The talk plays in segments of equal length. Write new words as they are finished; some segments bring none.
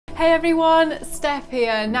Hey everyone, Steph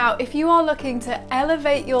here. Now, if you are looking to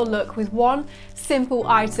elevate your look with one simple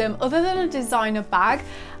item other than a designer bag,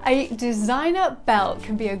 a designer belt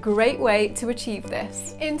can be a great way to achieve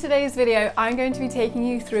this. In today's video, I'm going to be taking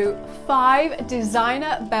you through 5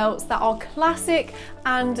 designer belts that are classic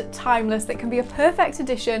and timeless that can be a perfect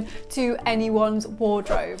addition to anyone's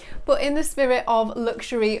wardrobe. But in the spirit of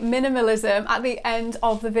luxury minimalism, at the end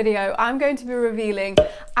of the video, I'm going to be revealing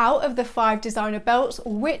out of the 5 designer belts,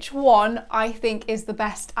 which one I think is the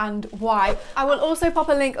best and why. I will also pop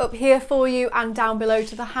a link up here for you and down below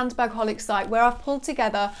to the Handbagholic site, where I've pulled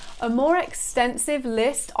together a more extensive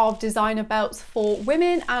list of designer belts for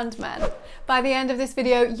women and men. By the end of this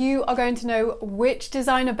video, you are going to know which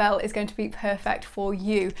designer belt is going to be perfect for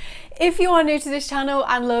you. If you are new to this channel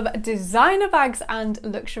and love designer bags and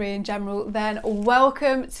luxury in general, then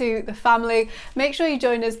welcome to the family. Make sure you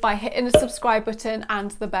join us by hitting the subscribe button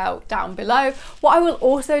and the bell down below. What I will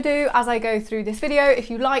also do as I go through this video, if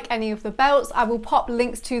you like any of the belts, I will pop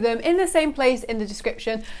links to them in the same place in the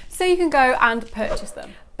description so you can go and purchase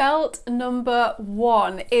them. Belt number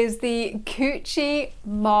 1 is the Gucci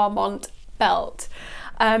Marmont belt.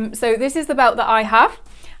 So this is the belt that I have,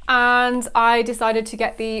 and I decided to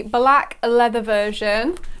get the black leather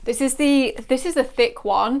version. This is the thick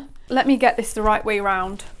one. Let me get this the right way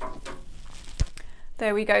around.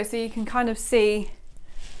 There we go. So you can kind of see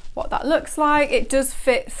what that looks like. It does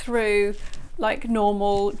fit through like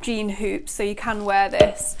normal jean hoops, so you can wear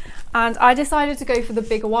this. And I decided to go for the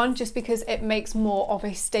bigger one just because it makes more of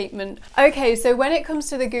a statement. Okay, so when it comes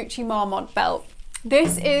to the Gucci Marmont belt,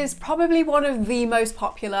 this is probably one of the most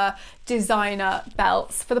popular designer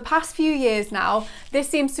belts. For the past few years now, this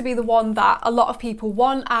seems to be the one that a lot of people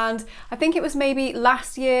want, and I think it was maybe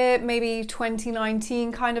last year, maybe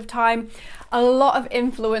 2019 kind of time, a lot of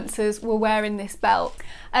influencers were wearing this belt.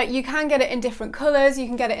 You can get it in different colours. You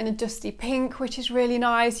can get it in a dusty pink, which is really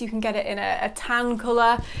nice. You can get it in a tan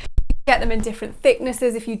colour. Get them in different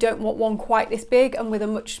thicknesses if you don't want one quite this big, and with a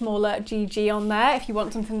much smaller GG on there if you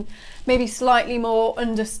want something maybe slightly more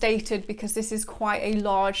understated, because this is quite a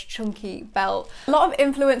large chunky belt. A lot of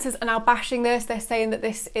influencers are now bashing this. They're saying that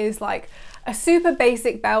this is like a super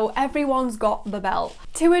basic belt. Everyone's got the belt.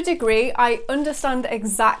 To a degree, I understand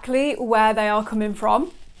exactly where they are coming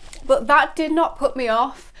from, but that did not put me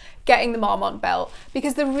off getting the Marmont belt,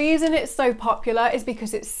 because the reason it's so popular is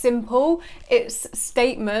because it's simple, it's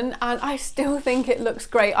statement, and I still think it looks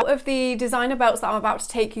great. Out of the designer belts that I'm about to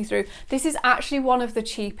take you through, this is actually one of the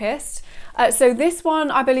cheapest. So this one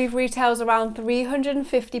I believe retails around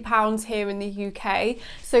 £350 here in the UK,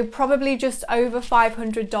 so probably just over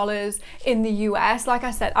 $500 in the US. Like I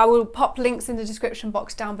said, I will pop links in the description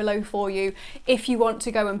box down below for you if you want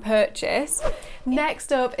to go and purchase.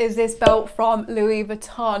 Next up is this belt from Louis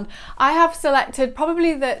Vuitton. I have selected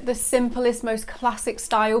probably the simplest, most classic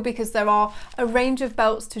style, because there are a range of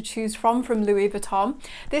belts to choose from Louis Vuitton.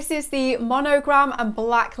 This is the monogram and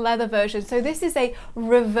black leather version. So this is a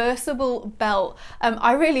reversible belt.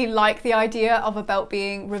 I really like the idea of a belt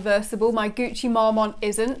being reversible. My Gucci Marmont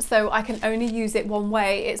isn't, so I can only use it one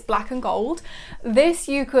way. It's black and gold. This,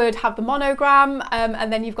 you could have the monogram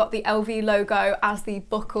and then you've got the LV logo as the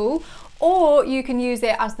buckle, or you can use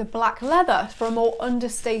it as the black leather for a more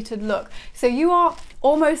understated look. So you are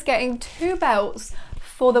almost getting 2 belts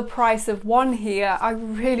for the price of one here. I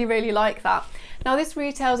really like that. Now this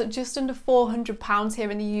retails at just under £400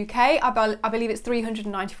 here in the UK. I believe it's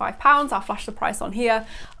 £395. I'll flash the price on here.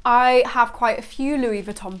 I have quite a few Louis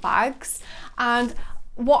Vuitton bags, and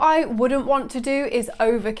what I wouldn't want to do is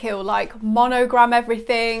overkill, like monogram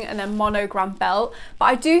everything and then monogram belt. But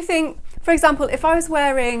I do think, for example, if I was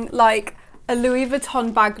wearing like a Louis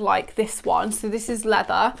Vuitton bag like this one, so this is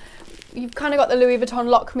leather, you've kind of got the Louis Vuitton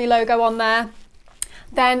Lock Me logo on there,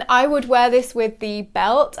 then I would wear this with the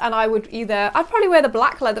belt, and I'd probably wear the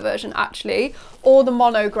black leather version actually, or the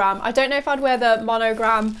monogram. I don't know if I'd wear the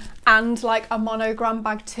monogram and like a monogram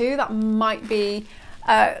bag too. That might be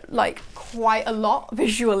like quite a lot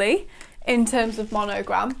visually in terms of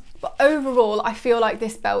monogram. But overall, I feel like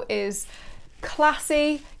this belt is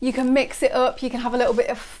classy. You can mix it up, you can have a little bit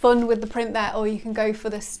of fun with the print there, or you can go for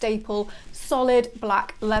the staple solid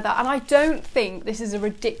black leather. And I don't think this is a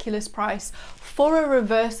ridiculous price for a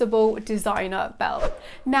reversible designer belt.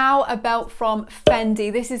 Now a belt from Fendi.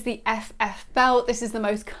 This is the FF belt. This is the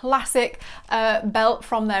most classic belt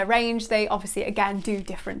from their range. They obviously again do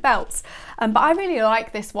different belts, but I really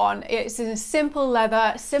like this one. It's in a simple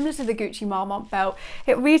leather, similar to the Gucci Marmont belt.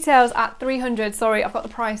 It retails at 300, sorry, I've got the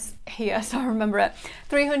price here so I remember it,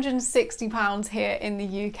 £360 here in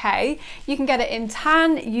the UK. You can get it in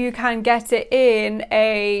tan, you can get it in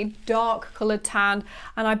a dark coloured tan,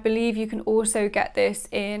 and I believe you can also get this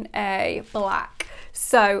in a black.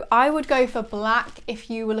 So I would go for black if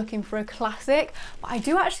you were looking for a classic, but I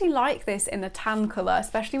do actually like this in the tan colour,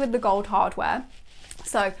 especially with the gold hardware.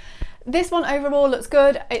 So this one overall looks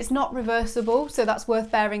good. It's not reversible, so that's worth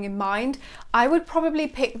bearing in mind. I would probably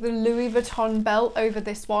pick the Louis Vuitton belt over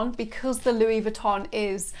this one because the Louis Vuitton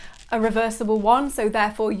is a reversible one, so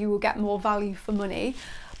therefore you will get more value for money.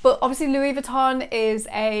 But obviously Louis Vuitton is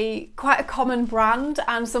quite a common brand,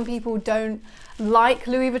 and some people don't like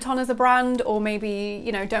Louis Vuitton as a brand, or maybe,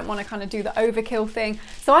 you know, don't want to kind of do the overkill thing.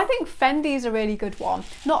 So I think Fendi's a really good one.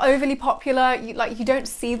 Not overly popular, you don't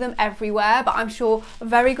see them everywhere, but I'm sure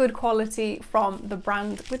very good quality from the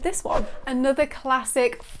brand with this one. Another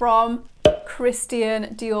classic from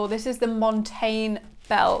Christian Dior. This is the Montaigne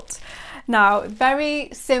belt. Now, very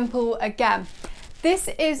simple again. This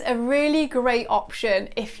is a really great option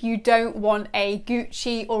if you don't want a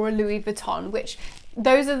Gucci or a Louis Vuitton, which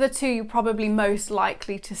those are the two you're probably most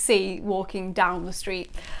likely to see walking down the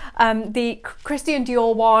street. The Christian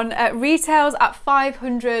Dior one retails at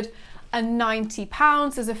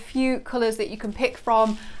 £590. There's a few colours that you can pick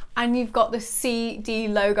from, and you've got the CD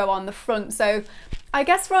logo on the front. So I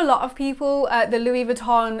guess for a lot of people, the Louis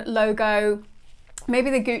Vuitton logo, maybe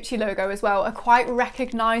the Gucci logo as well, are quite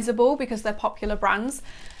recognisable because they're popular brands.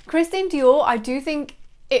 Christian Dior, I do think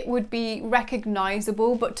it would be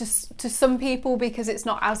recognisable, but to some people, because it's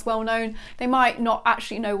not as well known, they might not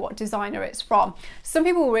actually know what designer it's from. Some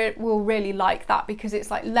people will really like that because it's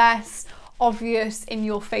like less obvious in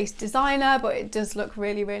your face designer, but it does look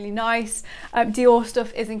really, really nice. Dior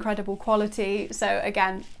stuff is incredible quality. So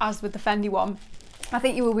again, as with the Fendi one, I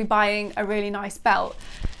think you will be buying a really nice belt.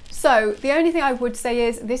 So the only thing I would say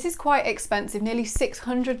is this is quite expensive, nearly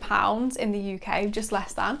 £600 in the UK, just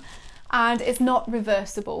less than, and it's not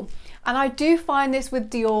reversible. And I do find this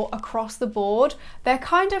with Dior across the board. They're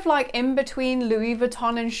kind of like in between Louis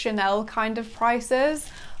Vuitton and Chanel kind of prices,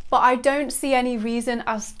 but I don't see any reason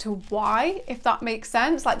as to why, if that makes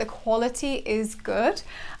sense. Like, the quality is good.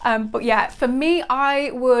 But yeah, for me,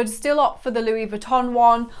 I would still opt for the Louis Vuitton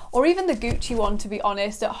one, or even the Gucci one, to be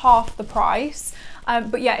honest, at half the price.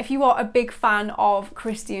 But yeah, if you are a big fan of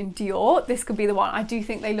Christian Dior, this could be the one. I do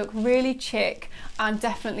think they look really chic and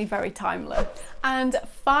definitely very timeless. And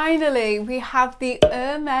finally, we have the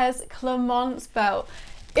Hermes Clemence belt.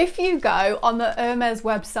 If you go on the Hermes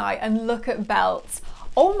website and look at belts,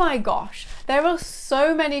 oh my gosh, there are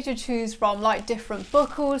so many to choose from, like different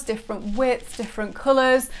buckles, different widths, different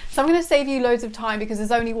colours. So I'm going to save you loads of time because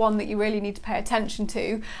there's only one that you really need to pay attention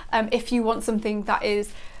to. If you want something that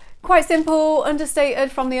is quite simple,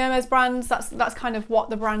 understated from the Hermes brands, that's kind of what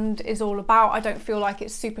the brand is all about. I don't feel like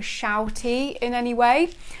it's super shouty in any way.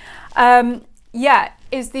 Yeah,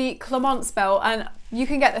 is the Clemence belt, and you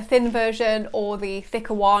can get the thin version or the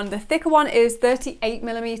thicker one. The thicker one is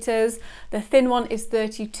 38mm, the thin one is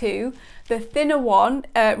 32. The thinner one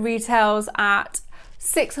retails at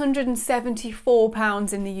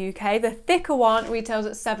 £674 in the UK. The thicker one retails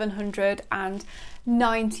at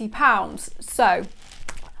 £790. So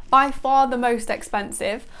by far the most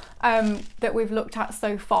expensive that we've looked at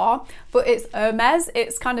so far, but it's Hermes.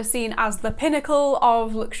 It's kind of seen as the pinnacle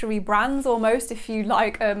of luxury brands almost, if you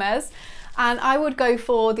like Hermes. And I would go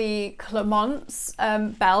for the Clemence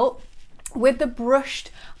belt with the brushed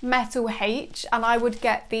metal H, and I would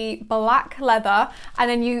get the black leather, and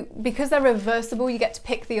then because they're reversible, you get to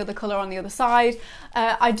pick the other colour on the other side.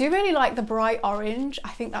 I do really like the bright orange. I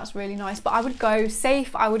think that's really nice, but I would go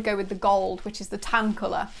safe. I would go with the gold, which is the tan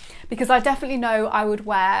colour, because I definitely know I would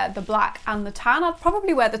wear the black and the tan. I'd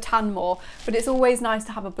probably wear the tan more, but it's always nice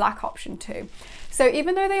to have a black option too. So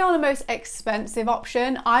even though they are the most expensive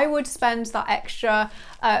option, I would spend that extra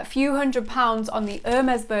few £100 on the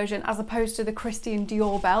Hermes version as opposed to the Christian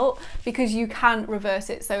Dior belt, because you can reverse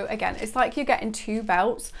it. So again, it's like you're getting two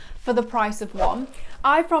belts for the price of one.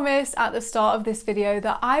 I promised at the start of this video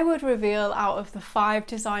that I would reveal, out of the 5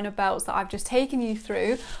 designer belts that I've just taken you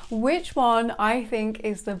through, which one I think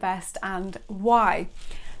is the best and why.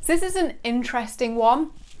 So this is an interesting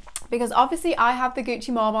one, because obviously I have the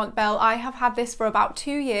Gucci Marmont belt. I have had this for about 2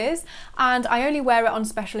 years and I only wear it on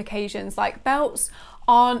special occasions. Like, belts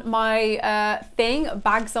on my thing.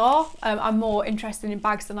 Bags are. I'm more interested in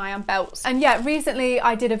bags than I am belts. And yeah, recently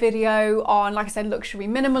I did a video on, like I said, luxury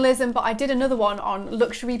minimalism, but I did another one on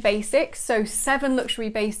luxury basics. So 7 luxury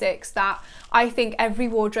basics that I think every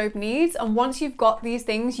wardrobe needs. And once you've got these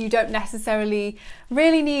things, you don't necessarily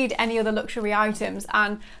really need any other luxury items.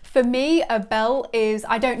 And for me, a belt is,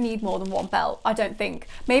 I don't need more than one belt, I don't think.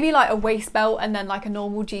 Maybe like a waist belt and then like a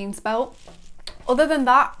normal jeans belt. Other than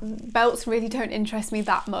that, belts really don't interest me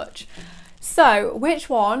that much. So which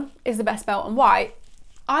one is the best belt and why?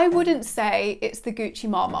 I wouldn't say it's the Gucci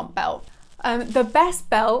Marmont belt. The best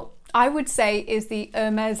belt, I would say, is the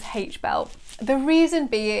Hermes H belt. The reason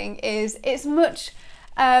being is it's much,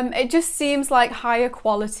 it just seems like higher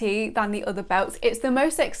quality than the other belts. It's the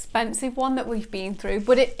most expensive one that we've been through,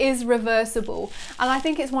 but it is reversible. And I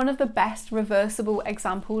think it's one of the best reversible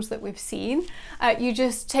examples that we've seen. You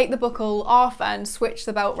just take the buckle off and switch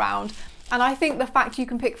the belt round. And I think the fact you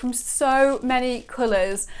can pick from so many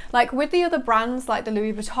colours, like with the other brands like the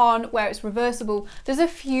Louis Vuitton where it's reversible, there's a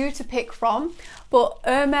few to pick from, but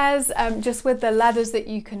Hermes, just with the leathers that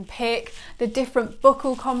you can pick, the different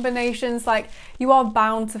buckle combinations, like you are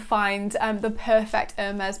bound to find the perfect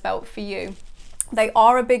Hermes belt for you. They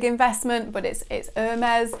are a big investment, but it's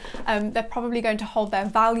Hermes. They're probably going to hold their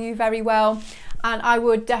value very well. And I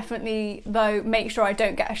would definitely, though, make sure I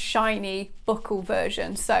don't get a shiny buckle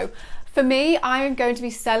version. So for me, I am going to be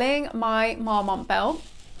selling my Marmont belt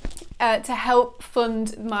to help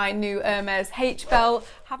fund my new Hermes H belt.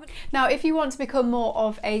 Now, if you want to become more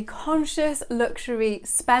of a conscious luxury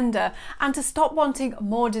spender and to stop wanting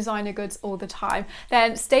more designer goods all the time,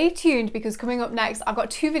 then stay tuned, because coming up next, I've got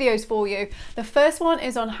 2 videos for you. The first one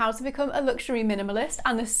is on how to become a luxury minimalist,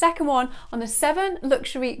 and the second one on the 7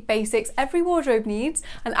 luxury basics every wardrobe needs.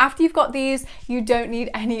 And after you've got these, you don't need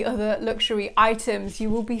any other luxury items. You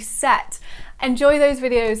will be set. Enjoy those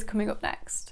videos coming up next.